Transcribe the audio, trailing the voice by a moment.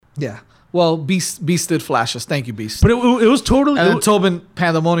Yeah. Well, Beast did flash us. Thank you, Beast. But it was totally... And then Tobin,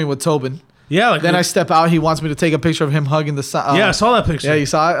 pandemonium with Tobin. Yeah. Then I step out. He wants me to take a picture of him hugging the sun. Yeah, I saw that picture. Yeah, you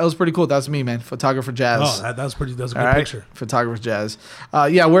saw it? It was pretty cool. That's me, man. Photographer Jazz. Oh, that was pretty... That was a good picture. Photographer Jazz.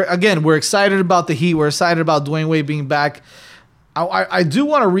 Yeah, we're excited about the Heat. We're excited about Dwyane Wade being back. I do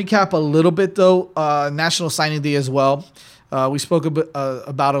want to recap a little bit, though. National Signing Day as well. We spoke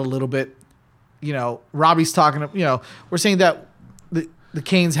about it a little bit. You know, Robbie's talking, we're saying that the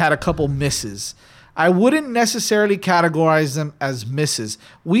Canes had a couple misses. I wouldn't necessarily categorize them as misses.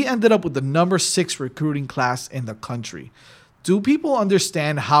 We ended up with the number 6 recruiting class in the country. Do people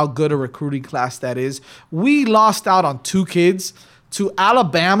understand how good a recruiting class that is? We lost out on 2 kids to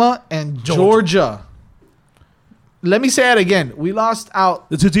Alabama and Georgia. Let me say it again. We lost out.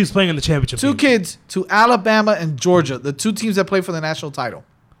 The 2 teams playing in the championship. 2 kids to Alabama and Georgia, the 2 teams that play for the national title.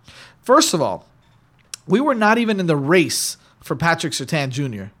 First of all, we were not even in the race for Patrick Surtain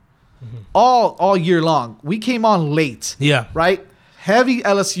Jr. All year long. We came on late. Yeah. Right? Heavy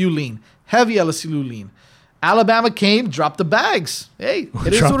LSU lean. Alabama came, dropped the bags. Hey,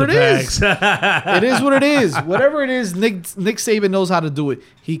 it is what it is. It is what it is. Whatever it is, Nick Saban knows how to do it.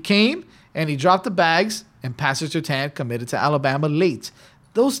 He came and he dropped the bags, and Patrick Surtain committed to Alabama late.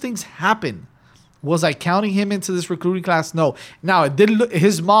 Those things happen. Was I counting him into this recruiting class? No. Now, it did look,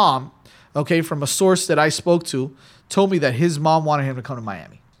 his mom, okay, from a source that I spoke to, told me that his mom wanted him to come to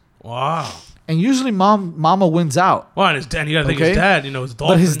Miami. Wow. And usually mama wins out. Well, and his dad, you got to think his dad, his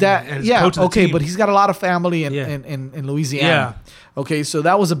Dolphin. But his dad, and his coach of the team. But he's got a lot of family in Louisiana. Yeah. Okay, so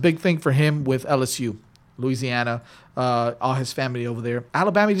that was a big thing for him with LSU. Louisiana, all his family over there.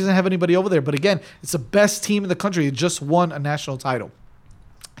 Alabama doesn't have anybody over there. But again, it's the best team in the country. It just won a national title.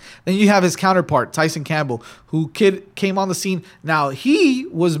 Then you have his counterpart, Tyson Campbell, who came on the scene. Now, he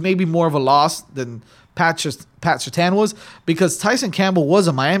was maybe more of a loss than Pat Surtain was, because Tyson Campbell was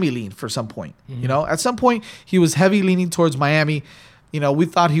a Miami lean for some point. Mm-hmm. At some point, he was heavy leaning towards Miami. We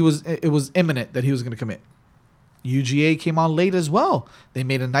thought it was imminent that he was going to commit. UGA came on late as well. They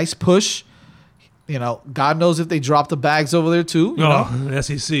made a nice push. God knows if they dropped the bags over there too. The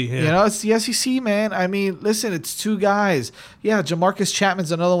SEC. Yeah. It's the SEC, man. I mean, listen, it's 2 guys. Yeah, Jamarcus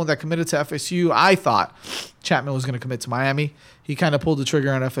Chapman's another one that committed to FSU. I thought Chapman was going to commit to Miami. He kind of pulled the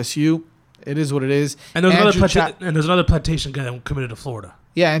trigger on FSU. It is what it is. And there's another plantation guy that committed to Florida.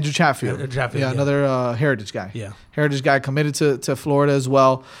 Yeah, Andrew Chatfield. Another Heritage guy. Yeah. Heritage guy committed to Florida as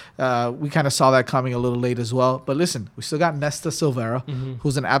well. We kind of saw that coming a little late as well. But listen, we still got Nesta Silvera,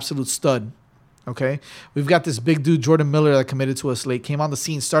 who's an absolute stud. Okay, we've got this big dude, Jordan Miller, that committed to us late, came on the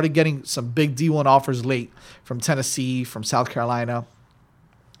scene, started getting some big D1 offers late from Tennessee, from South Carolina.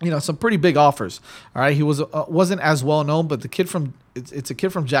 Some pretty big offers. All right, he wasn't as well known, but it's a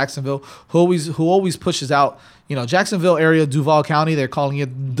kid from Jacksonville who always pushes out. Jacksonville area, Duval County, they're calling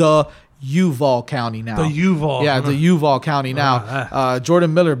it the Uval County now. The Uval. Yeah, the Uval County now.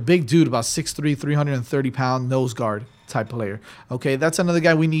 Jordan Miller, big dude, about 6'3", 330-pound nose guard type player. Okay, that's another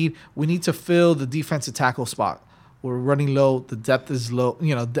guy we need. We need to fill the defensive tackle spot. We're running low. The depth is low.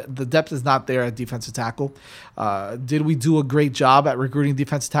 The depth is not there at defensive tackle. Did we do a great job at recruiting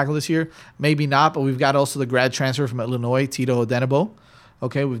defensive tackle this year? Maybe not, but we've got also the grad transfer from Illinois, Tito Odenigbo.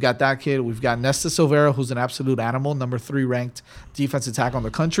 Okay, we've got that kid. We've got Nesta Silvera, who's an absolute animal, number 3 ranked defensive tackle in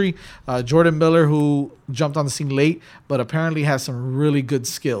the country. Jordan Miller, who jumped on the scene late, but apparently has some really good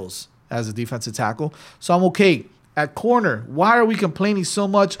skills as a defensive tackle. So I'm okay. At corner, why are we complaining so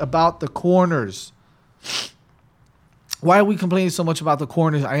much about the corners? Why are we complaining so much about the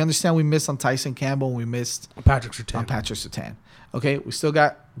corners? I understand we missed on Tyson Campbell and we missed on Patrick Surtain. Okay, we still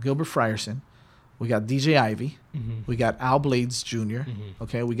got Gilbert Frierson. We got DJ Ivey. Mm-hmm. We got Al Blades Jr. Mm-hmm.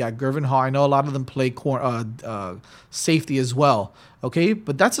 Okay, we got Gervin Hall. I know a lot of them play safety as well. Okay,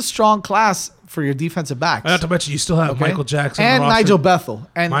 but that's a strong class for your defensive backs. Not to mention you still have Michael Jackson and Nigel Bethel,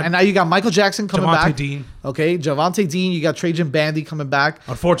 and now you got Michael Jackson coming back. Javonte Dean. Okay, Javonte Dean. You got Trajan Bandy coming back.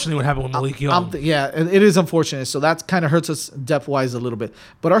 Unfortunately, what happened with Malik Young? It is unfortunate. So that kind of hurts us depth wise a little bit.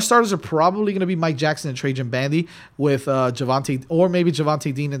 But our starters are probably going to be Mike Jackson and Trajan Bandy with Javonte, or maybe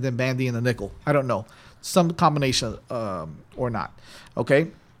Javonte Dean and then Bandy in the nickel. I don't know, some combination or not.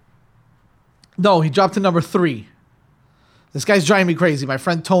 Okay. No, he dropped to number 3. This guy's driving me crazy. My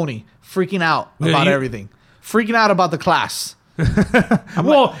friend Tony, freaking out about everything. Freaking out about the class.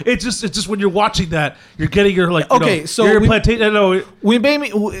 It's just when you're watching that, you're getting your he's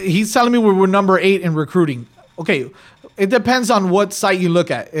telling me we're number 8 in recruiting. Okay, it depends on what site you look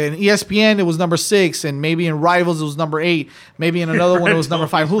at. In ESPN, it was number 6, and maybe in Rivals, it was number 8. Maybe in another one, it was number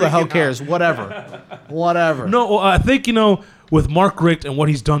 5. Who the hell cares? Whatever. No, I think, with Mark Richt and what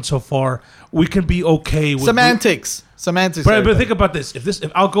he's done so far, we can be okay with... Semantics. Semantics. But think about this: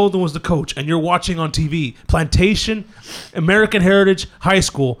 if Al Golden was the coach, and you're watching on TV, Plantation, American Heritage High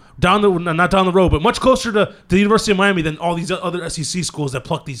School, not down the road, but much closer to the University of Miami than all these other SEC schools that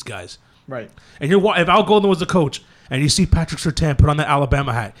pluck these guys. Right. And if Al Golden was the coach, and you see Patrick Surtain put on that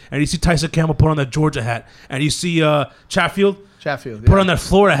Alabama hat, and you see Tyson Campbell put on that Georgia hat, and you see Chatfield put on that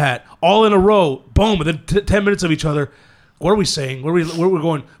Florida hat, all in a row, boom, within 10 minutes of each other. What are we saying? Where we're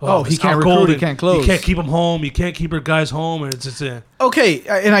going? Oh, he can't recruit. He can't close. You can't keep him home. You can't keep your guys home, and it's okay.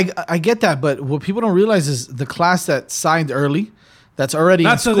 And I get that, but what people don't realize is the class that signed early, that's already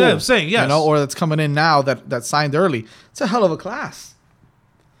in school. That's what I'm saying. Yes, or that's coming in now that signed early. It's a hell of a class,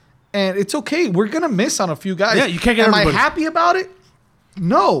 and it's okay. We're gonna miss on a few guys. Yeah, you can't get everybody. Am I happy about it?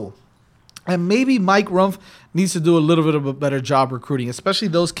 No, and maybe Mike Rumph needs to do a little bit of a better job recruiting, especially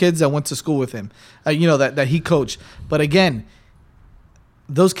those kids that went to school with him, that he coached. But again,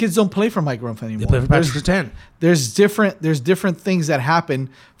 those kids don't play for Mike Rumph anymore. They play for Patrick Surtain. There's different things that happen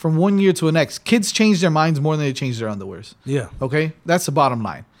from one year to the next. Kids change their minds more than they change their underwears. Yeah. Okay? That's the bottom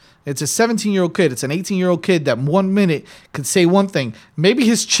line. It's a 17-year-old kid. It's an 18-year-old kid that 1 minute could say one thing. Maybe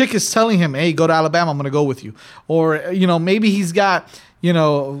his chick is telling him, hey, go to Alabama. I'm going to go with you. Or, maybe he's got...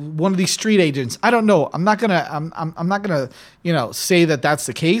 one of these street agents. I don't know. I'm not gonna say that that's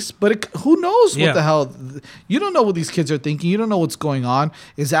the case. But who knows what the hell? You don't know what these kids are thinking. You don't know what's going on.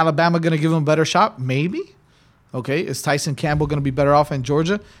 Is Alabama gonna give them a better shot? Maybe. Okay. Is Tyson Campbell gonna be better off in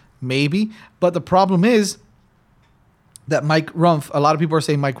Georgia? Maybe. But the problem is that Mike Rumph. A lot of people are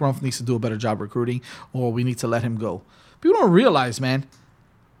saying Mike Rumph needs to do a better job recruiting, or we need to let him go. People don't realize, man.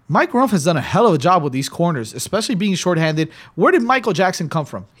 Mike Rumph has done a hell of a job with these corners, especially being shorthanded. Where did Michael Jackson come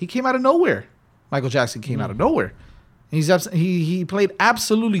from? He came out of nowhere. Michael Jackson came out of nowhere. He played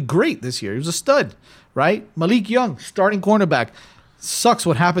absolutely great this year. He was a stud, right? Malik Young, starting cornerback. Sucks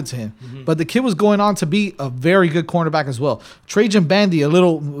what happened to him. Mm-hmm. But the kid was going on to be a very good cornerback as well. Trajan Bandy, a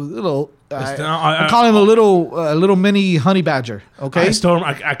little I call him a little mini honey badger. Okay,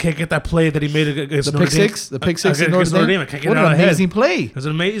 I can't get that play that he made against Notre Dame. The pick six in Notre Dame. I can't get what it out an amazing play! It was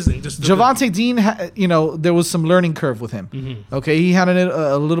amazing. Javonte Dean, there was some learning curve with him. Mm-hmm. Okay, he had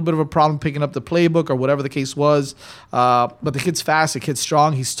a little bit of a problem picking up the playbook or whatever the case was. But the kid's fast. The kid's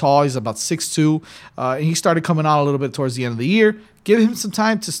strong. He's tall. He's about 6'2". And he started coming on a little bit towards the end of the year. Give him some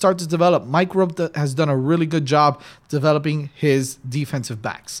time to start to develop. Mike Rumph has done a really good job developing his defensive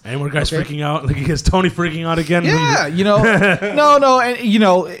backs. And we're guys freaking out. Like, is Tony freaking out again? Yeah, no, and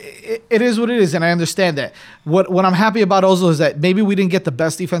it is what it is, and I understand that. What I'm happy about also is that maybe we didn't get the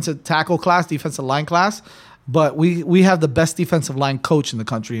best defensive line class, but we have the best defensive line coach in the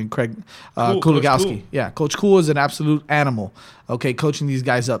country in Craig Kulagowski. Cool. Yeah, Coach Cool is an absolute animal. Okay, coaching these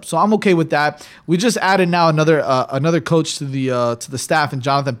guys up, so I'm okay with that. We just added now another coach to the staff, and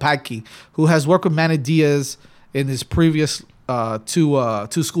Jonathan Patke, who has worked with Manny Diaz in his previous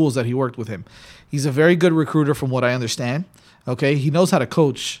two schools that he worked with him. He's a very good recruiter, from what I understand. Okay, he knows how to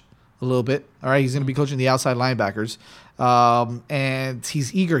coach a little bit. All right, he's going to be coaching the outside linebackers. And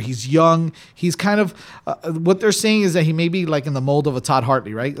he's eager. He's young. He's kind of what they're saying is that he may be like in the mold of a Todd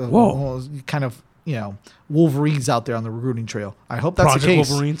Hartley, right? Whoa. Kind of, Wolverines out there on the recruiting trail. I hope that's Project the case.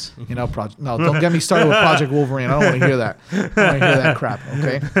 Wolverines. No, don't get me started with Project Wolverine. I don't want to hear that. I don't want to hear that crap.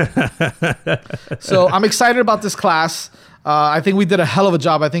 Okay. So I'm excited about this class. I think we did a hell of a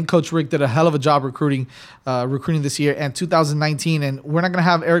job. I think Coach Rick did a hell of a job recruiting this year and 2019. And we're not going to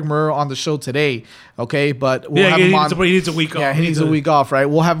have Eric Murrow on the show today, okay? But we'll have him on. He needs a week off. Yeah, he needs a week off, right?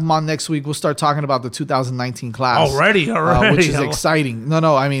 We'll have him on next week. We'll start talking about the 2019 class. Already. Which is exciting.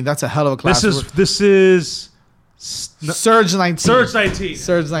 No, I mean, that's a hell of a class. This is Surge 19. Surge 19.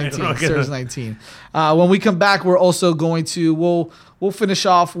 Surge 19. Surge 19. When we come back, we're also going to we'll finish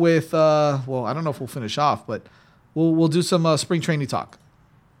off with I don't know if we'll finish off, but we'll do some spring training talk.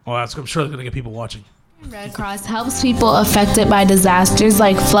 Oh, I'm sure they're gonna get people watching. Red Cross helps people affected by disasters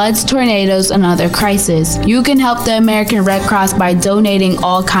like floods, tornadoes, and other crises. You can help the American Red Cross by donating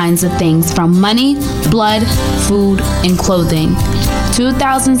all kinds of things, from money, blood, food, and clothing.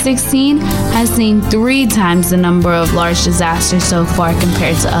 2016 has seen 3 times the number of large disasters so far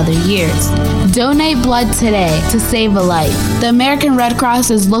compared to other years. Donate blood today to save a life. The American Red Cross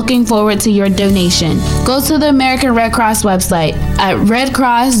is looking forward to your donation. Go to the American Red Cross website at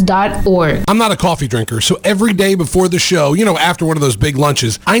redcross.org. I'm not a coffee drinker, so every day before the show, after one of those big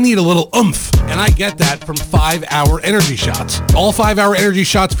lunches, I need a little oomph. And I get that from 5-Hour Energy Shots. All 5-Hour Energy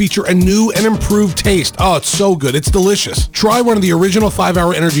Shots feature a new and improved taste. Oh, it's so good. It's delicious. Try one of the original original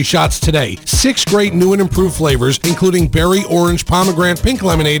 5-Hour Energy shots today. 6 great new and improved flavors, including berry, orange, pomegranate, pink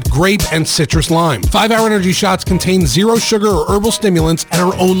lemonade, grape, and citrus lime. 5-Hour Energy shots contain 0 sugar or herbal stimulants and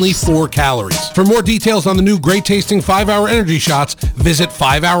are only 4 calories. For more details on the new great-tasting 5-Hour Energy shots, visit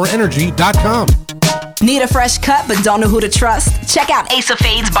 5hourenergy.com. Need a fresh cut but don't know who to trust? Check out Ace of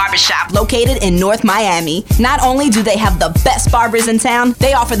Fades Barbershop, located in North Miami. Not only do they have the best barbers in town,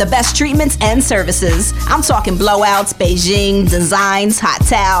 they offer the best treatments and services. I'm talking blowouts, Beijing, designs, hot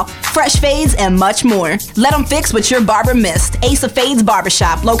towel, fresh fades, and much more. Let them fix what your barber missed. Ace of Fades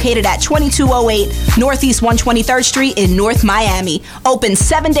Barbershop, located at 2208 Northeast 123rd Street in North Miami. Open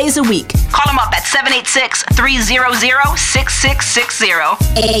 7 days a week. Call them up at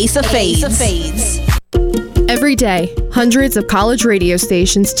 786-300-6660. Ace of Fades. Every day, hundreds of college radio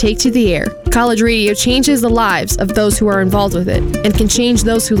stations take to the air. College radio changes the lives of those who are involved with it and can change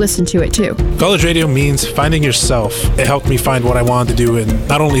those who listen to it too. College radio means finding yourself. It helped me find what I wanted to do in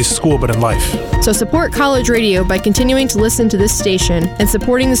not only school but in life. So support college radio by continuing to listen to this station and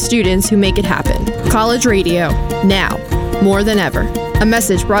supporting the students who make it happen. College radio, now, more than ever. A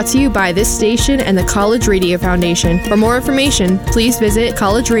message brought to you by this station and the College Radio Foundation. For more information, please visit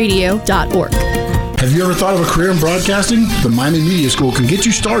collegeradio.org. Have you ever thought of a career in broadcasting? The Miami Media School can get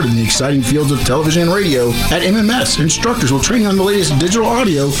you started in the exciting fields of television and radio. At MMS, instructors will train you on the latest digital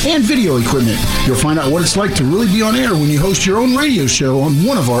audio and video equipment. You'll find out what it's like to really be on air when you host your own radio show on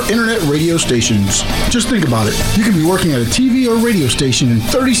one of our internet radio stations. Just think about it. You can be working at a TV or radio station in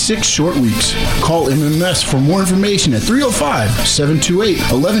 36 short weeks. Call MMS for more information at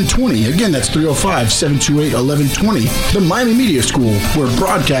 305-728-1120. Again, that's 305-728-1120. The Miami Media School, where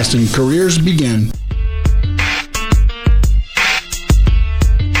broadcasting careers begin.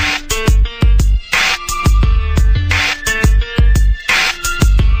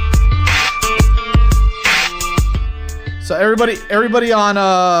 So everybody on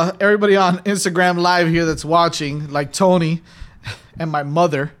Instagram Live here that's watching, like Tony and my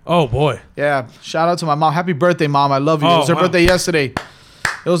mother. Oh boy. Yeah. Shout out to my mom. Happy birthday, Mom. I love you. Oh, it was her wow. birthday yesterday.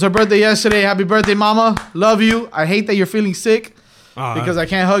 It was her birthday yesterday. Happy birthday, Mama. Love you. I hate that you're feeling sick because I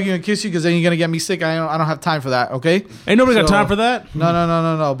can't hug you and kiss you because then you're gonna get me sick. I don't have time for that. Okay. Ain't nobody got time for that.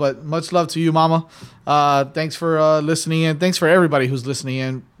 No. But much love to you, Mama. Thanks for listening in. Thanks for everybody who's listening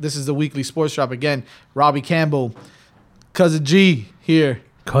in. This is the weekly sports drop again. Robbie Campbell. Cousin G here.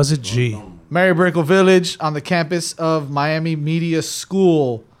 Cousin G. Mary Brickell Village on the campus of Miami Media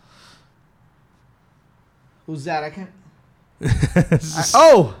School. Who's that? I can't.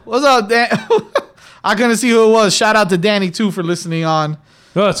 What's up, Dan? I couldn't see who it was. Shout out to Danny, too, for listening on.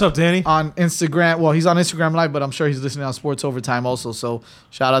 Oh, what's up, Danny? On Instagram. Well, he's on Instagram Live, but I'm sure he's listening on Sports Overtime also. So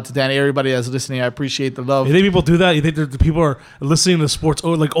shout out to Danny. Everybody that's listening, I appreciate the love. You think people do that? You think the people are listening to sports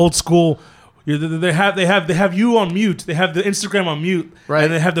like old school? They have you on mute. They have the Instagram on mute, right?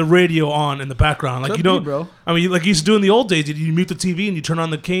 And they have the radio on in the background. Like Could you don't, be, bro. I mean, like you used to do in the old days. You mute the TV and you turn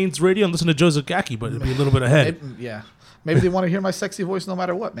on the Canes radio and listen to Joe Zagacki, but it'd be a little bit ahead. Maybe they want to hear my sexy voice no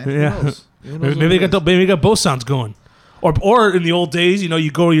matter what, man. Yeah. Who knows? Maybe they got both sounds going. Or in the old days,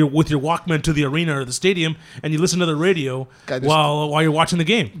 you go with your Walkman to the arena or the stadium and you listen to the radio while you're watching the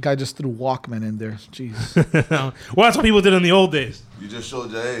game. Guy just threw Walkman in there. Jeez. Well, that's what people did in the old days. You just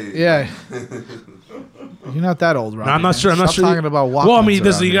showed your age. Yeah. You're not that old, Robbie. No, I'm not sure. I'm not sure. Talking about Walkmans. Well, I mean, you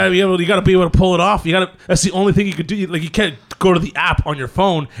gotta be able to pull it off. That's the only thing you could do. Like you can't go to the app on your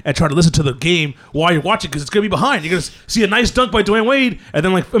phone and try to listen to the game while you're watching because it's gonna be behind. You're gonna see a nice dunk by Dwyane Wade, and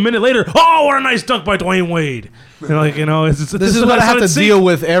then like a minute later, oh, what a nice dunk by Dwyane Wade. This is what I have to deal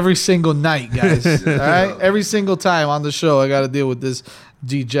with every single night, guys. All right, every single time on the show, I got to deal with this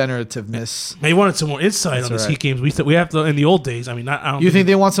degenerativeness. They wanted some more insight on this Heat games. We have to in the old days. I mean, I don't. You think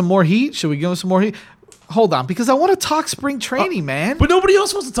they want some more heat? Should we give them some more heat? Hold on, because I want to talk spring training, man. But nobody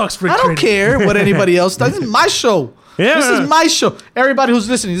else wants to talk spring training. I don't care what anybody else does. This is my show. Yeah, this is my show. Everybody who's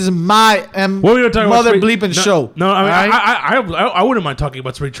listening, this is my mother bleeping show. No, I wouldn't mind talking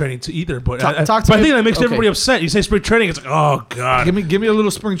about spring training either. But I think that makes everybody upset. You say spring training, it's like, oh god. Give me a little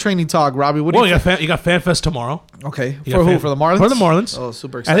spring training talk, Robbie. You got Fan Fest tomorrow. Okay, for who? For the Marlins? For the Marlins. Oh,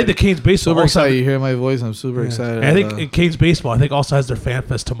 super excited. I think the Canes baseball. Super excited. You hear my voice? I'm super excited. I think Canes baseball. I think also has their Fan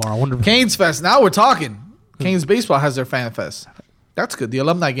Fest tomorrow. I wonder if Canes Fest. Now we're talking. Canes baseball has their Fan Fest. That's good. The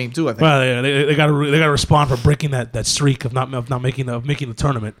alumni game too, I think. Well, they got to respond for breaking that streak of not making the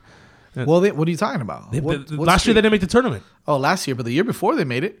tournament. Well, what are you talking about? Last year they didn't make the tournament. Oh, last year, but the year before they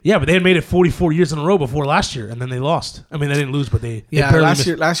made it. Yeah, but they had made it 44 years in a row before last year, and then they lost. I mean, they didn't lose, but they last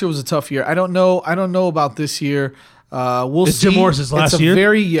year was a tough year. I don't know about this year. We'll It's see. Jim Morris's last it's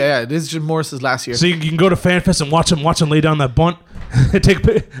year? It is Jim Morris's last year. So you can go to FanFest and watch him lay down that bunt.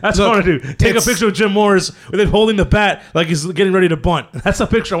 That's what I want to do. Take a picture of Jim Morris with him holding the bat like he's getting ready to bunt. That's the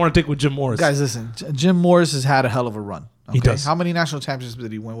picture I want to take with Jim Morris. Guys, listen. Jim Morris has had a hell of a run. Okay? He does. How many national championships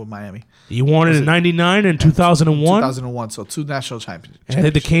did he win with Miami? He won it in 99 and 2001. 2001, so 2 national championships. And I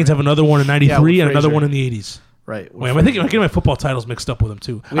think the Canes have another one in 93 and another one in the 80s. Right. Wait, I think I'm getting my football titles mixed up with them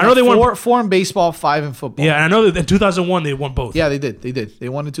too. I know they won 4 in baseball, 5 in football. Yeah, and I know that in 2001 they won both. Yeah, they did. They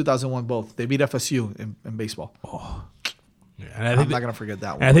won in 2001 both. They beat FSU in baseball. Oh. Yeah, and I'm not going to forget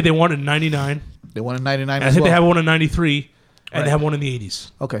that one. And I think they won in 99. They won in 99 I think they have one in 93 and they have one in the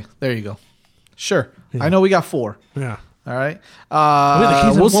 80s. Okay, there you go. Sure. Yeah. I know we got 4. Yeah. All right. The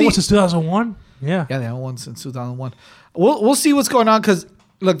Canes have won one since 2001? Yeah. Yeah, they have won since 2001. We'll see what's going on because,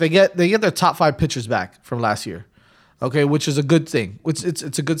 look, they get their top 5 pitchers back from last year. Okay, which is a good thing.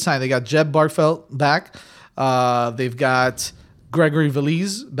 It's a good sign. They got Jeb Bartfeld back. They've got Gregory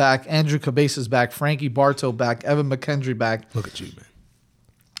Valise back. Andrew Cabezas back. Frankie Bartow back. Evan McKendry back. Look at you, man.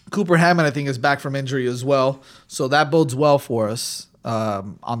 Cooper Hammond, I think, is back from injury as well. So that bodes well for us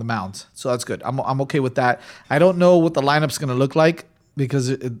on the mound. So that's good. I'm okay with that. I don't know what the lineup's going to look like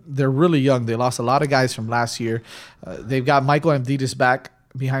because they're really young. They lost a lot of guys from last year. They've got Michael Amditis back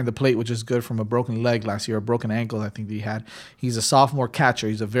behind the plate, which is good, from a broken leg last year, a broken ankle I think he had. He's a sophomore catcher.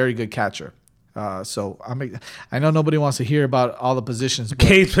 He's a very good catcher. So I know nobody wants to hear about all the positions.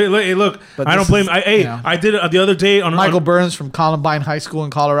 Hey, look, I don't blame. I did it the other day on Michael Burns from Columbine High School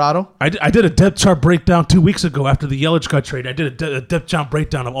in Colorado. I did a depth chart breakdown 2 weeks ago after the Yelich got traded. I did a depth chart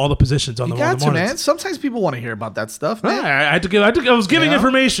breakdown of all the positions on the Marlins. You got to, man. Sometimes people want to hear about that stuff, man. I was giving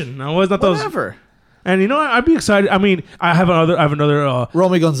information. I was not those. Whatever. And you know what? I'd be excited. I mean, I have another.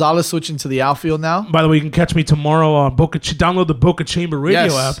 Romy Gonzalez switching to the outfield now. By the way, you can catch me tomorrow on download the Boca Chamber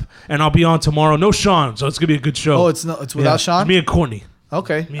radio app, and I'll be on tomorrow. No Sean, so it's gonna be a good show. Oh, it's without Sean. It's me and Courtney.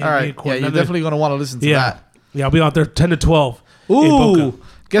 Okay, all right. Yeah, you're definitely gonna want to listen to that. Yeah, I'll be out there 10 to 12. Ooh,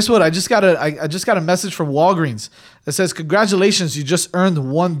 guess what? I just got a message from Walgreens that says, "Congratulations, you just earned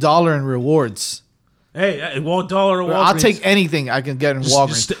 $1 in rewards." Hey, $1 at Walgreens. I'll take anything I can get in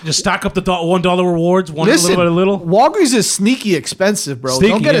Walgreens. Just stack up the $1 rewards, little by little. Walgreens is sneaky expensive, bro.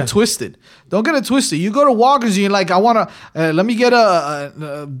 Don't get it twisted. Don't get it twisted. You go to Walgreens and you're like, I want to, let me get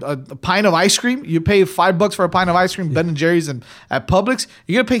a pint of ice cream. You pay $5 for a pint of ice cream, Ben & Jerry's and at Publix.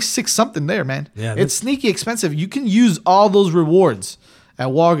 You're going to pay $6 something there, man. Yeah, it's sneaky expensive. You can use all those rewards at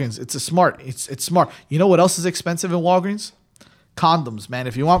Walgreens. It's smart. It's smart. You know what else is expensive in Walgreens? Condoms, man.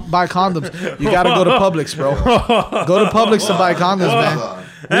 If you want to buy condoms, you got to go to Publix, bro. Go to Publix to buy condoms, man.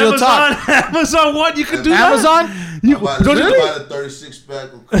 Real talk. Amazon, what? You can do Amazon? That? Don't you buy the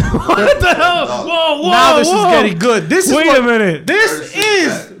 36-pack? What the hell? Whoa, now this is getting good. Wait a minute. This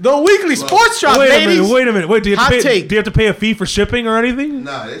is the weekly sports drop, ladies. Wait a minute. Wait, do you have to pay a fee for shipping or anything?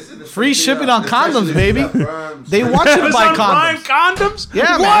 Nah, it's in the free shipping on condoms, baby. They want you to buy condoms. Condoms?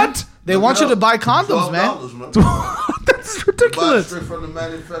 Yeah, what? Man. They want you to buy condoms, man. That's ridiculous.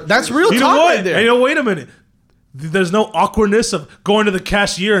 That's real talk right there. Hey, wait a minute. There's no awkwardness of going to the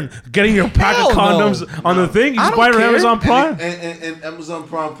cashier and getting your pack of condoms on the thing. You just buy it on Amazon Prime. And Amazon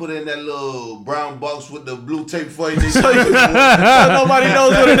Prime put in that little brown box with the blue tape for you. So nobody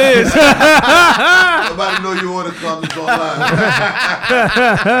knows what it is. Nobody know you order condoms online.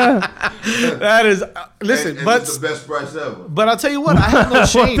 That is, listen, and but it's the best price ever. But I'll tell you what, I have no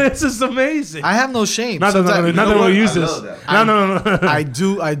shame. This is amazing. I have no shame. Not that we'll use this. No. I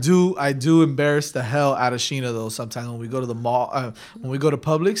do embarrass the hell out of Sheena though. Sometimes when we go to the mall, when we go to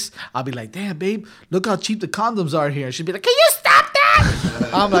Publix, I'll be like, "Damn, babe, look how cheap the condoms are here." And she'd be like, "Can you stop that?"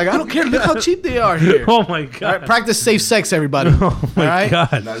 I'm like, "I don't care. Look how cheap they are here." Oh my god! Right, practice safe sex, everybody. Oh my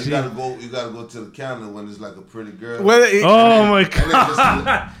god! Now you gotta go to the counter when it's like a pretty girl. Oh my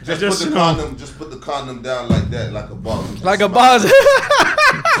god! Just put the condom down like that, like a boss. Like a boss.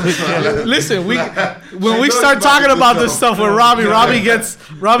 Listen, when we start talking about this stuff with Robbie gets the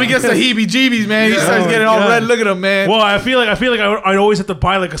heebie-jeebies, man. He starts getting all red. Look at him, man. Well, I feel like I always have to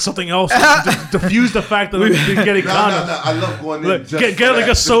buy like something else to diffuse the fact that I'm getting condoms. No, I love going in. Get like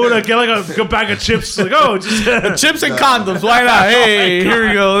a soda, get like a bag of chips. Like just chips and condoms. Why not? Hey, here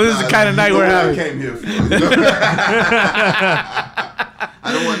we go. This is the kind of night we're having. I came here for.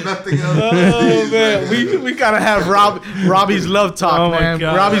 I don't want nothing else. Oh man, we gotta have Robbie's love talk, man.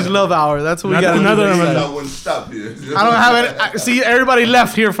 God. Robbie's love hour. That's what we gotta do. I wouldn't stop here. I don't have it. See, everybody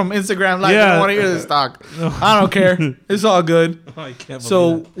left here from Instagram Live. I don't want to hear this talk. I don't care. It's all good. I can't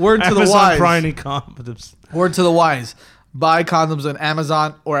so word to Amazon the wise. Prime competence. Word to the wise. buy condoms on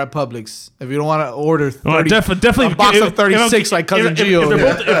Amazon or at Publix. If you don't want to order 30, definitely a box of 36 like Cousin Gio.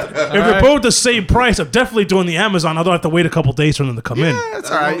 If they're both the same price, I'm definitely doing the Amazon. I don't have to wait a couple days for them to come in. That's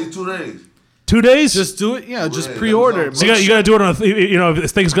all right. Only 2 days. 2 days? Just do it. Yeah, just pre-order it. So you got to do it on. If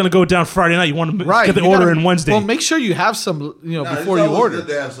this thing's gonna go down Friday night, you want to get the order in Wednesday. Well, make sure you have some, before you order. It's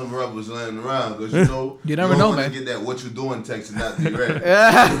good to have some rubbers laying around because you never know, man. Get that what you doing text and not be ready.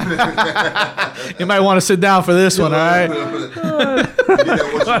 You might want to sit down for this one, all right? You get that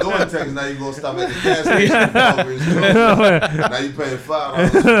what you doing text. Now you gonna stop at the gas station. Now you paying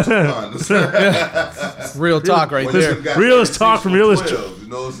 $5. Real talk right there. Realist talk from Realist. You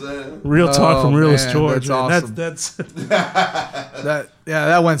know what I'm saying? Real talk from Realist George. That's awesome. That's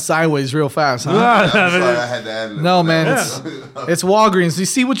that went sideways real fast, huh? I'm sorry, I had to add it. No, man, it's Walgreens. You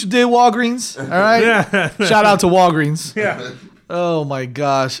see what you did, Walgreens? All right. Yeah. Shout out to Walgreens. Yeah. Oh my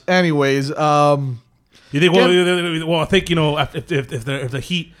gosh. Anyways, you think? Well, I think if the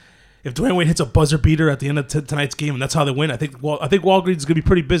Heat. If Dwyane Wade hits a buzzer beater at the end of tonight's game and that's how they win, I think Walgreens is gonna be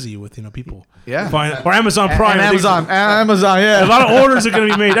pretty busy with people. Yeah. Or Amazon Prime. Amazon. Yeah. A lot of orders are gonna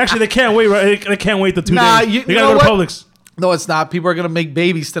be made. Actually, they can't wait. Right? They can't wait the 2 days. They gotta go to Publix. No, it's not. People are gonna make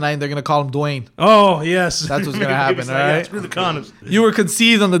babies tonight, and they're gonna call him Dwayne. Oh yes, that's what's gonna happen. All right. Screw the condoms. You were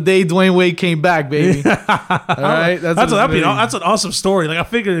conceived on the day Dwyane Wade came back, baby. All right. That's an awesome story. Like I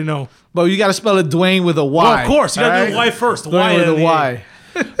figured, But you gotta spell it Dwayne with a Y. Well, of course, you gotta do the Y first. The Dwayne Y with a Y.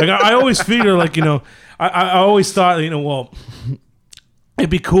 Like I always figure, I always thought, it'd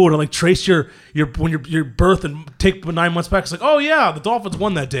be cool to trace your birth and take 9 months back. It's like, oh yeah, the Dolphins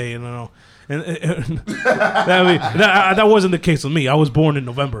won that day, and that wasn't the case with me. I was born in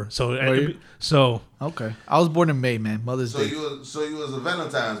November, so okay. I was born in May, man. Mother's Day. So you was a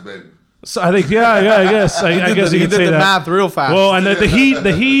Valentine's baby. So I think, I guess, I guess you could say that. You did the math real fast. Well, and the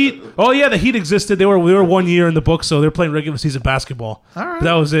Heat. Oh yeah, the Heat existed. They were 1 year in the book, so they're playing regular season basketball. All right, but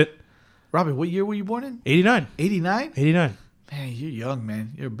that was it. Robbie, what year were you born in? 89. 89. 89. Man, you're young,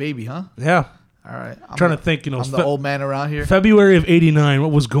 man. You're a baby, huh? Yeah. All right. I'm trying to think. I'm the old man around here. February of 89.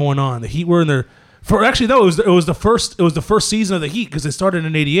 What was going on? The Heat were in their. It was the first season of the Heat because they started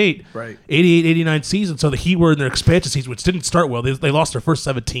in 88. Right. 88, 89 season. So the Heat were in their expansion season, which didn't start well. They lost their first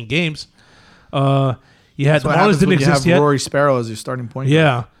 17 games. The Marlins didn't exist yet. Rory Sparrow as your starting point.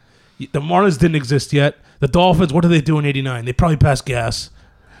 Yeah. The Marlins didn't exist yet. The Dolphins, what did they do in 89? They probably passed gas.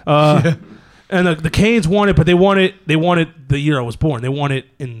 And the Canes won it, but they won it the year I was born. They won it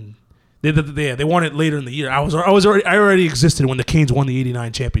they won it later in the year. I already existed when the Canes won the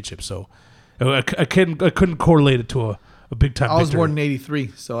 89 championship, so I couldn't correlate it to a big time. I was born in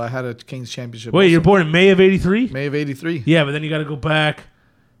 83, so I had a Kings championship. Wait, you're born in May of 83? May of 83. Yeah, but then you got to go back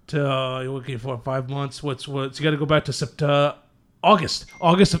to you're looking for 5 months. What's you got to go back to August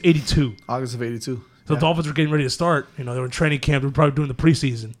of 82. August of 82. So the Dolphins were getting ready to start. They were in training camp. They were probably doing the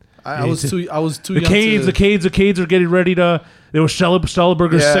preseason. I was too the young. The Canes are getting ready to. There was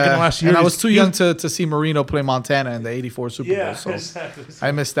Schellenberger's second last year, and I was too young to see Marino play Montana in the '84 Super Bowl. So exactly.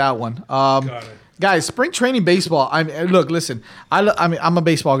 I missed that one. Guys, spring training baseball. Listen. I'm a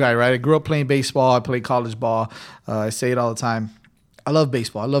baseball guy, right? I grew up playing baseball. I played college ball. I say it all the time. I love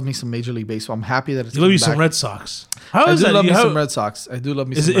baseball. I love me some Major League Baseball. I'm happy that it's you love you some Red Sox. I do love me some Red Sox. I do love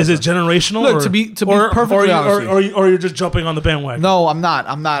me. Is it generational? Look, to be perfectly honest, or you're just jumping on the bandwagon? No, I'm not.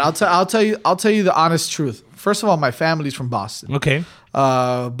 I'll tell you the honest truth. First of all, my family's from Boston. Okay.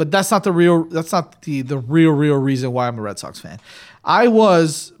 But that's not the real real reason why I'm a Red Sox fan. I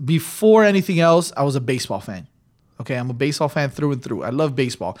was, before anything else, I was a baseball fan. Okay, I'm a baseball fan through and through. I love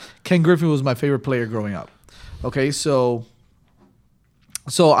baseball. Ken Griffey was my favorite player growing up. Okay, so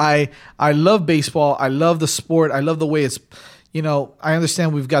I love baseball. I love the sport. I love the way it's, I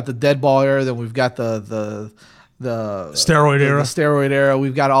understand we've got the dead ball era, then we've got the steroid era. The steroid era.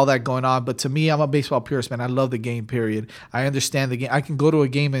 We've got all that going on. But to me, I'm a baseball purist, man. I love the game, period. I understand the game. I can go to a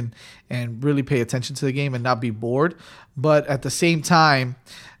game and really pay attention to the game and not be bored. But at the same time,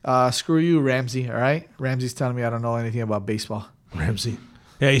 screw you, Ramsey, all right? Ramsey's telling me I don't know anything about baseball. Ramsey.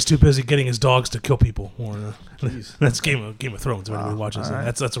 Yeah, he's too busy getting his dogs to kill people. That's Game of Thrones. When he watches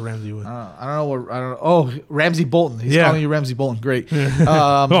it, that's a Ramsey would. I don't know. Oh, Ramsey Bolton. He's calling you Ramsey Bolton. Great.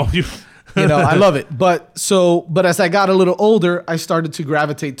 I love it. But as I got a little older, I started to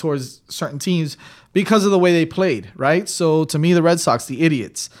gravitate towards certain teams because of the way they played. Right. So to me, the Red Sox, the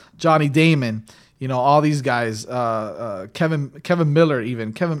idiots, Johnny Damon. All these guys, Kevin Miller,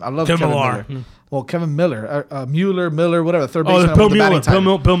 even I love Kevin Miller. Well, Kevin Miller, Miller, whatever. Third baseman. Bill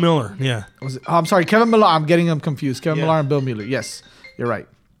Mueller. Yeah. I'm sorry, Kevin Miller. I'm getting them confused. Kevin Miller and Bill Mueller. Yes, you're right.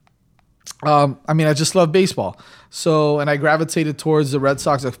 I just love baseball. So, and I gravitated towards the Red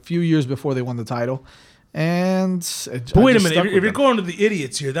Sox a few years before they won the title. And but wait a minute, if you're going to the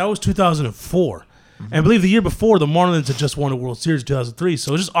idiots here, that was 2004. And I believe the year before, the Marlins had just won a World Series in 2003.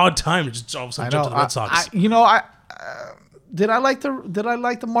 So it's just odd time to just all of a sudden jump to the Red Sox. Did I like the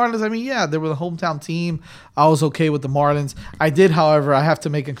Marlins? I mean, yeah, they were the hometown team. I was okay with the Marlins. I did, however, I have to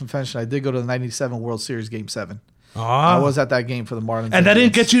make a confession. I did go to the '97 World Series Game 7. I was at that game for the Marlins. And that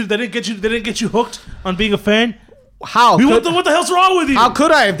didn't get you. They didn't get you hooked on being a fan. How? What the hell's wrong with you? How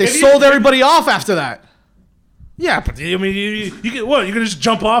could I? If they sold everybody off after that. Yeah, but I mean, you get what? You're gonna just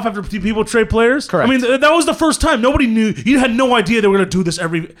jump off after people trade players? Correct. I mean, that was the first time. Nobody knew. You had no idea they were gonna do this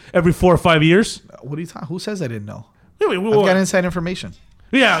every 4 or 5 years. What are you talking? Who says I didn't know? I've got inside information.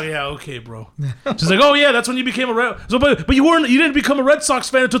 Yeah, okay, bro. She's like, oh yeah, that's when you became a Red. So, but you didn't become a Red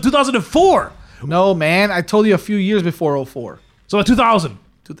Sox fan until 2004. No, man, I told you a few years before 2004. So 2000,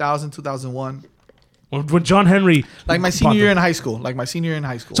 2001. When John Henry, like my senior year in high school.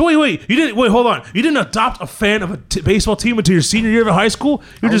 So wait, hold on. You didn't adopt a fan of a baseball team until your senior year of high school.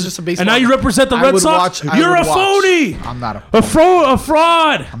 You're just a baseball. And now you represent the Red Sox. You're a phony. I'm not a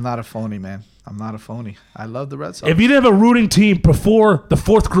fraud. I'm not a phony, man. I'm not a phony. I love the Red Sox. If you didn't have a rooting team before the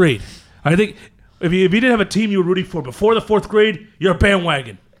 4th grade, I think if you didn't have a team you were rooting for before the 4th grade, you're a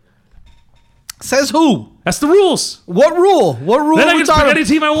bandwagon. Says who? That's the rules. What rule? What rule? Then I can pick any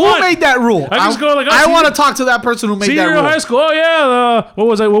team I want. Who made that rule? I just go like, I want to talk to that person who made that rule. Senior high school. Oh yeah. What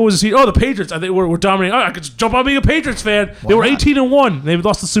was it? Oh, the Patriots. I think we're dominating. I could jump on being a Patriots fan. They were 18-1. They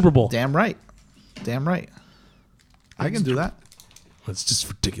lost the Super Bowl. Damn right. I can do that. That's just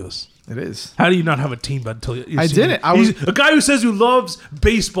ridiculous. It is. How do you not have a team until you? I didn't. I was a guy who says who loves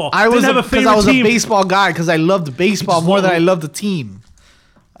baseball. I was didn't have a favorite I was team. a baseball guy because I loved baseball more than I loved the team.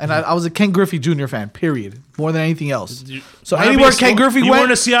 And I was a Ken Griffey Jr. fan, period, more than anything else. So anywhere Ken Griffey went, you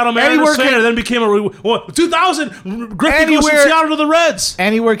weren't a Seattle Mariners fan, and then became a 2000. Griffey goes from Seattle to the Reds.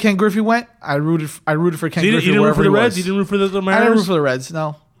 Anywhere Ken Griffey went, I rooted for Ken Griffey. You didn't root for the Reds. You didn't root for the Mariners. I didn't root for the Reds.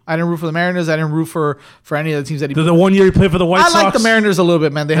 No, I didn't root for the Mariners. I didn't root for any of the teams that he. The 1 year he played for the White Sox. I like the Mariners a little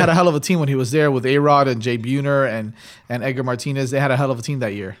bit, man. They had a hell of a team when he was there with A-Rod and Jay Buhner and Edgar Martinez. They had a hell of a team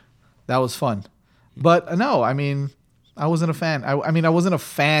that year. That was fun. But no, I mean, I wasn't a fan. I wasn't a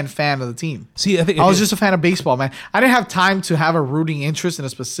fan of the team. See, I think I was just a fan of baseball, man. I didn't have time to have a rooting interest in a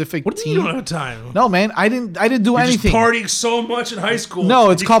specific team. You don't have time? No, man. I didn't do anything. Just partying so much in high school.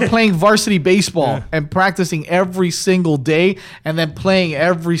 No, it's called playing varsity baseball and practicing every single day, and then playing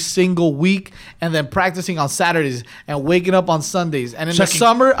every single week, and then practicing on Saturdays and waking up on Sundays. And in the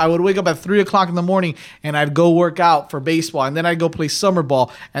summer, I would wake up at 3:00 in the morning and I'd go work out for baseball, and then I'd go play summer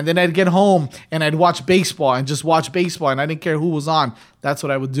ball, and then I'd get home and I'd watch baseball and just watch baseball, and I didn't care who was on. That's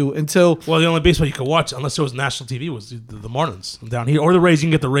what I would do until. Well, the only baseball you could watch, unless it was national TV, was the Marlins down here, or the Rays. You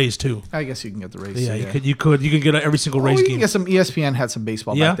can get the Rays too. I guess you can get the Rays. Yeah, you could get every single Rays you game. Can get some ESPN had some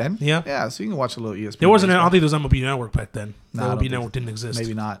baseball back then. Yeah. So you can watch a little ESPN. There wasn't. Baseball. I don't think there was MLB Network back then. No, MLB Network didn't exist.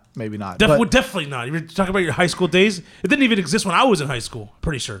 Maybe not. Definitely not. You're talking about your high school days. It didn't even exist when I was in high school.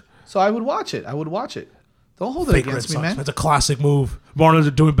 Pretty sure. So I would watch it. Don't hold it against me, man. That's a classic move. Marlins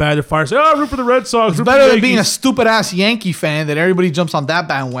are doing bad. They're fired. Say, root for the Red Sox. It's better than being a stupid ass Yankee fan that everybody jumps on that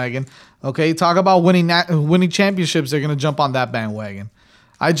bandwagon. Okay, talk about winning championships. They're gonna jump on that bandwagon.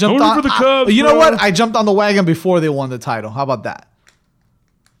 I jumped on for the Cubs. You know what? I jumped on the wagon before they won the title. How about that?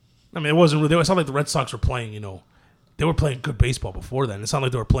 I mean, it wasn't really. It's not like the Red Sox were playing. They were playing good baseball before then. It's not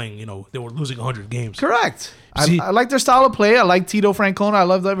like they were playing. They were losing 100 games. Correct. I like their style of play. I like Tito Francona. I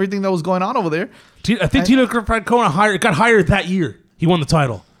loved everything that was going on over there. I think Tito Francona got hired that year. He won the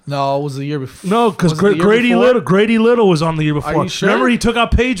title. No, it was the year before. No, because Grady Little was on the year before. Are you sure? Remember, he took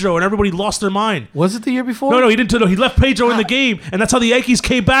out Pedro, and everybody lost their mind. Was it the year before? No, he didn't. He left Pedro in the game, and that's how the Yankees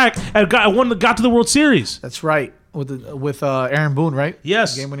came back and got to the World Series. That's right. With Aaron Boone, right?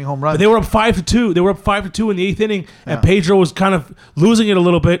 Yes. Game-winning home run. But they were up 5-2. They were up 5-2 in the 8th inning, and Pedro was kind of losing it a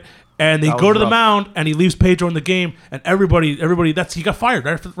little bit. And they go to the mound, and he leaves Pedro in the game, and everybody, he got fired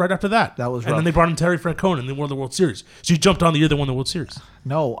right after that. That was rough. And then they brought in Terry Francona, and they won the World Series. So you jumped on the year they won the World Series.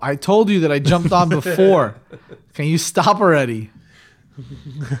 No, I told you that I jumped on before. Can you stop already?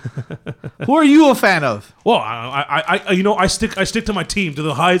 Who are you a fan of? Well, I stick to my team, to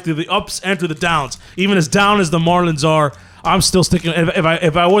the highs, to the ups, and to the downs. Even as down as the Marlins are, I'm still sticking.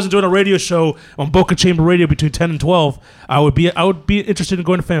 If I wasn't doing a radio show on Boca Chamber Radio between 10 and 12, I would be interested in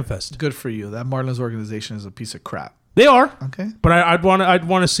going to FanFest. Good for you. That Marlins organization is a piece of crap. They are. Okay. But I'd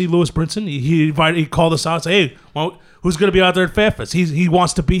want to see Lewis Brinson. He called us out and say, hey, well, who's going to be out there at FanFest? He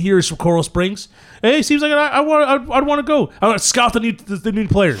wants to be here. He's from Coral Springs. Hey, seems like I'd want to go. I want to scout the new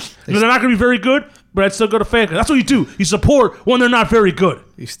players. They're not going to be very good, but I'd still go to FanFest. That's what you do. You support when they're not very good.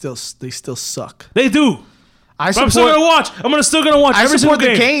 They still suck. They do. I'm still gonna watch. Still gonna watch. I every support the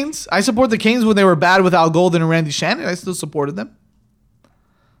single game. Canes. I support the Canes when they were bad with Al Golden and Randy Shannon. I still supported them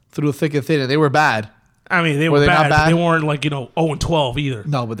through thick and thin. They were bad. I mean, they were bad. But they weren't 0-12 either.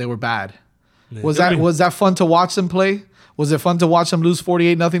 No, but they were bad. Was that fun to watch them play? Was it fun to watch them lose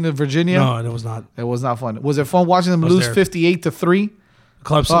 48-0 to Virginia? No, it was not. It was not fun. Was it fun watching them lose 58-3?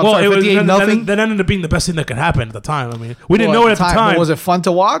 Clemson. Well, 58-0. That ended up being the best thing that could happen at the time. I mean, we didn't know it at the time. But was it fun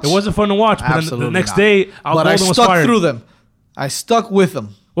to watch? It wasn't fun to watch. But Absolutely the next not. day, Al Golden was fired. But I stuck through them. I stuck with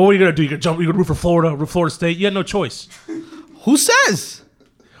them. What were you gonna do? You gonna jump? You gonna root for Florida State? You had no choice. Who says?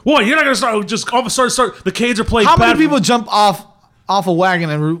 What? You're not gonna start all of a sudden start. The Canes are playing. How many people jump off a wagon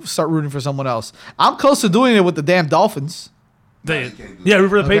and start rooting for someone else? I'm close to doing it with the damn Dolphins. Root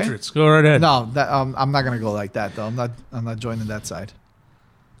for the Patriots. Go right ahead. No, I'm not gonna go like that though. I'm not joining that side.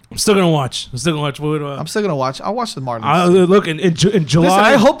 I'm still gonna watch. I'm still gonna watch. I'll watch the Marlins. Look in July. Listen,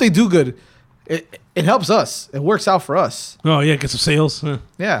 I hope they do good. It helps us. It works out for us. Oh yeah, get some sales.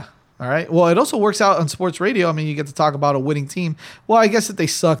 Yeah. All right. Well, it also works out on sports radio. I mean, you get to talk about a winning team. Well, I guess if they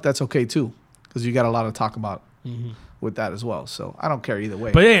suck, that's okay too, because you got a lot to talk about with that as well. So I don't care either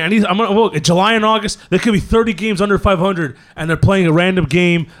way. But yeah, I'm gonna look in July and August. There could be 30 games under 500, and they're playing a random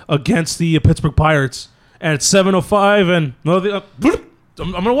game against the Pittsburgh Pirates, and it's 7:05, and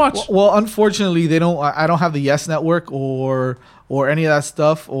I'm gonna watch. Well, unfortunately, they don't. I don't have the Yes Network or any of that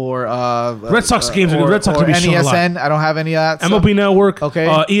stuff or Red Sox games. Red Sox or be showing a lot. NESN. I don't have any of that. MLB Network. Okay.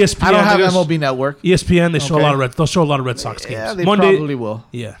 ESPN. I don't have MLB Network. ESPN. They show a lot of They'll show a lot of Red Sox games. Yeah, they probably will.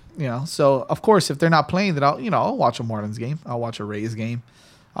 Yeah. So of course, if they're not playing, then I'll watch a Marlins game. I'll watch a Rays game.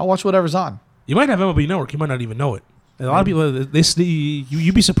 I'll watch whatever's on. You might have MLB Network. You might not even know it. A lot of people.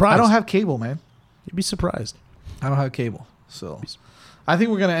 You'd be surprised. I don't have cable, man. You'd be surprised. I don't have cable, so. I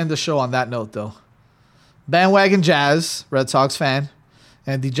think we're going to end the show on that note, though. Bandwagon Jazz, Red Sox fan,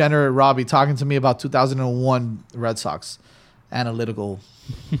 and Degenerate Robbie talking to me about 2001 Red Sox. Analytical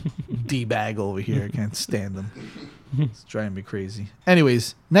D-bag over here. I can't stand them. It's driving me crazy.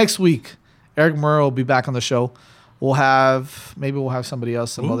 Anyways, next week, Eric Murrow will be back on the show. We'll have somebody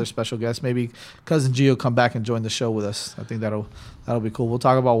else, some other special guests. Maybe Cousin G will come back and join the show with us. I think that'll be cool. We'll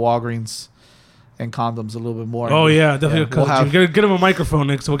talk about Walgreens and condoms a little bit more. Oh yeah, definitely. We'll get him a microphone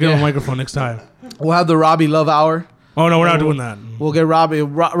next. We'll get him a microphone next time. We'll have the Robbie Love Hour. Oh no, we're not doing that. We'll get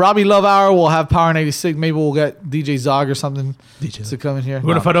Robbie Love Hour. We'll have Power 96. Maybe we'll get DJ Zog or something to come in here.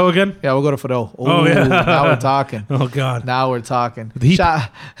 We'll go to Fado again. Yeah, we'll go to Fado. Oh yeah, now we're talking. Oh god, now we're talking. The Heat.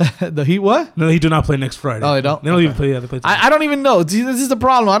 The Heat what? No, the Heat do not play next Friday. Oh, they don't. They don't even play. Yeah, they play. I don't even know. See, this is the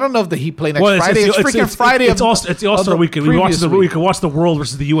problem. I don't know if the Heat play next Friday. It's freaking Friday. It's the All-Star weekend. We can watch the World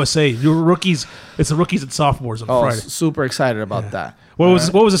versus the USA. Your rookies. It's the rookies and sophomores on Friday. Super excited about that. What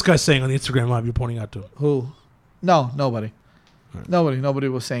was this guy saying on the Instagram live you're pointing out to? Who? No, nobody. Right. Nobody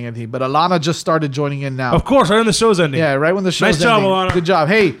was saying anything. But Alana just started joining in now. Of course, right when the show's ending. Yeah, right when the show's ending. Nice job, Alana. Good job.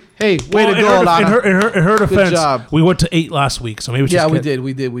 Hey, way to In go, Alana. her defense, good job. We went to 8 last week, so maybe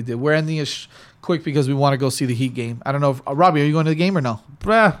we did. We're ending it quick because we want to go see the Heat game. I don't know if Robbie, are you going to the game or no?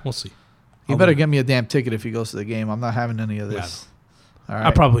 We'll see. You better get me a damn ticket if he goes to the game. I'm not having any of this. Yeah. All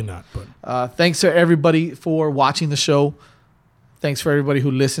right. Probably not. But thanks to everybody for watching the show. Thanks for everybody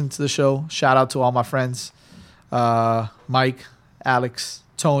who listened to the show. Shout out to all my friends, Mike, Alex,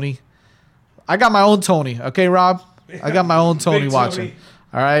 Tony. I got my own Tony. Okay, Rob? I got my own Tony watching.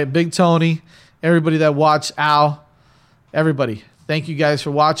 All right, Big Tony. Everybody that watched, Al. Everybody. Thank you guys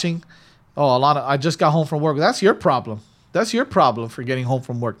for watching. Oh, Alana, I just got home from work. That's your problem. That's your problem for getting home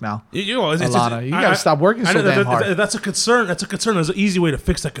from work now. Alana, you got to stop working so damn hard. That's a concern. There's an easy way to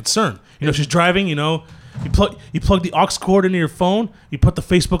fix that concern. She's driving, you plug the aux cord into your phone, you put the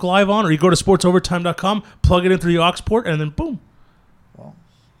Facebook Live on, or you go to sportsovertime.com, plug it in through the aux port, and then boom. Well,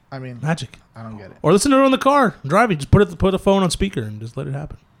 I mean, magic. I don't get it. Or listen to it in the car, driving. Just put the phone on speaker and just let it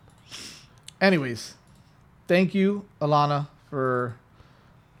happen. Anyways, thank you, Alana, for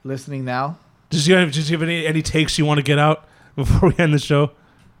listening now. Does you have any takes you want to get out before we end the show?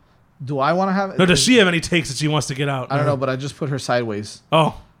 Do I want to have? No, does she have any takes that she wants to get out? I don't know, but I just put her sideways.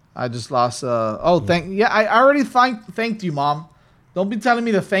 Oh. I just lost. I already thanked you, Mom. Don't be telling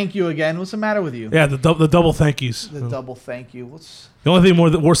me to thank you again. What's the matter with you? Yeah, the double thank yous. The double thank you. The only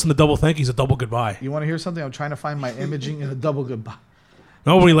thing worse than the double thank you is a double goodbye. You want to hear something? I'm trying to find my imaging in a double goodbye.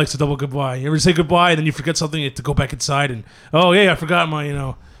 Nobody likes a double goodbye. You ever say goodbye and then you forget something, you have to go back inside and I forgot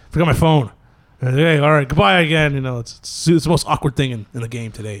my phone. Hey, all right, goodbye again. It's the most awkward thing in the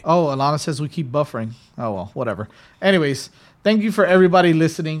game today. Oh, Alana says we keep buffering. Oh well, whatever. Anyways, thank you for everybody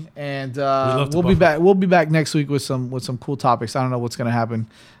listening, and we'll be back. We'll be back next week with some cool topics. I don't know what's going to happen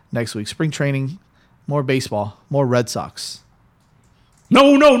next week. Spring training, more baseball, more Red Sox.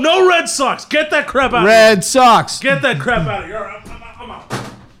 No Red Sox. Get that crap out of here. Red Sox. Get that crap out of here. I'm out.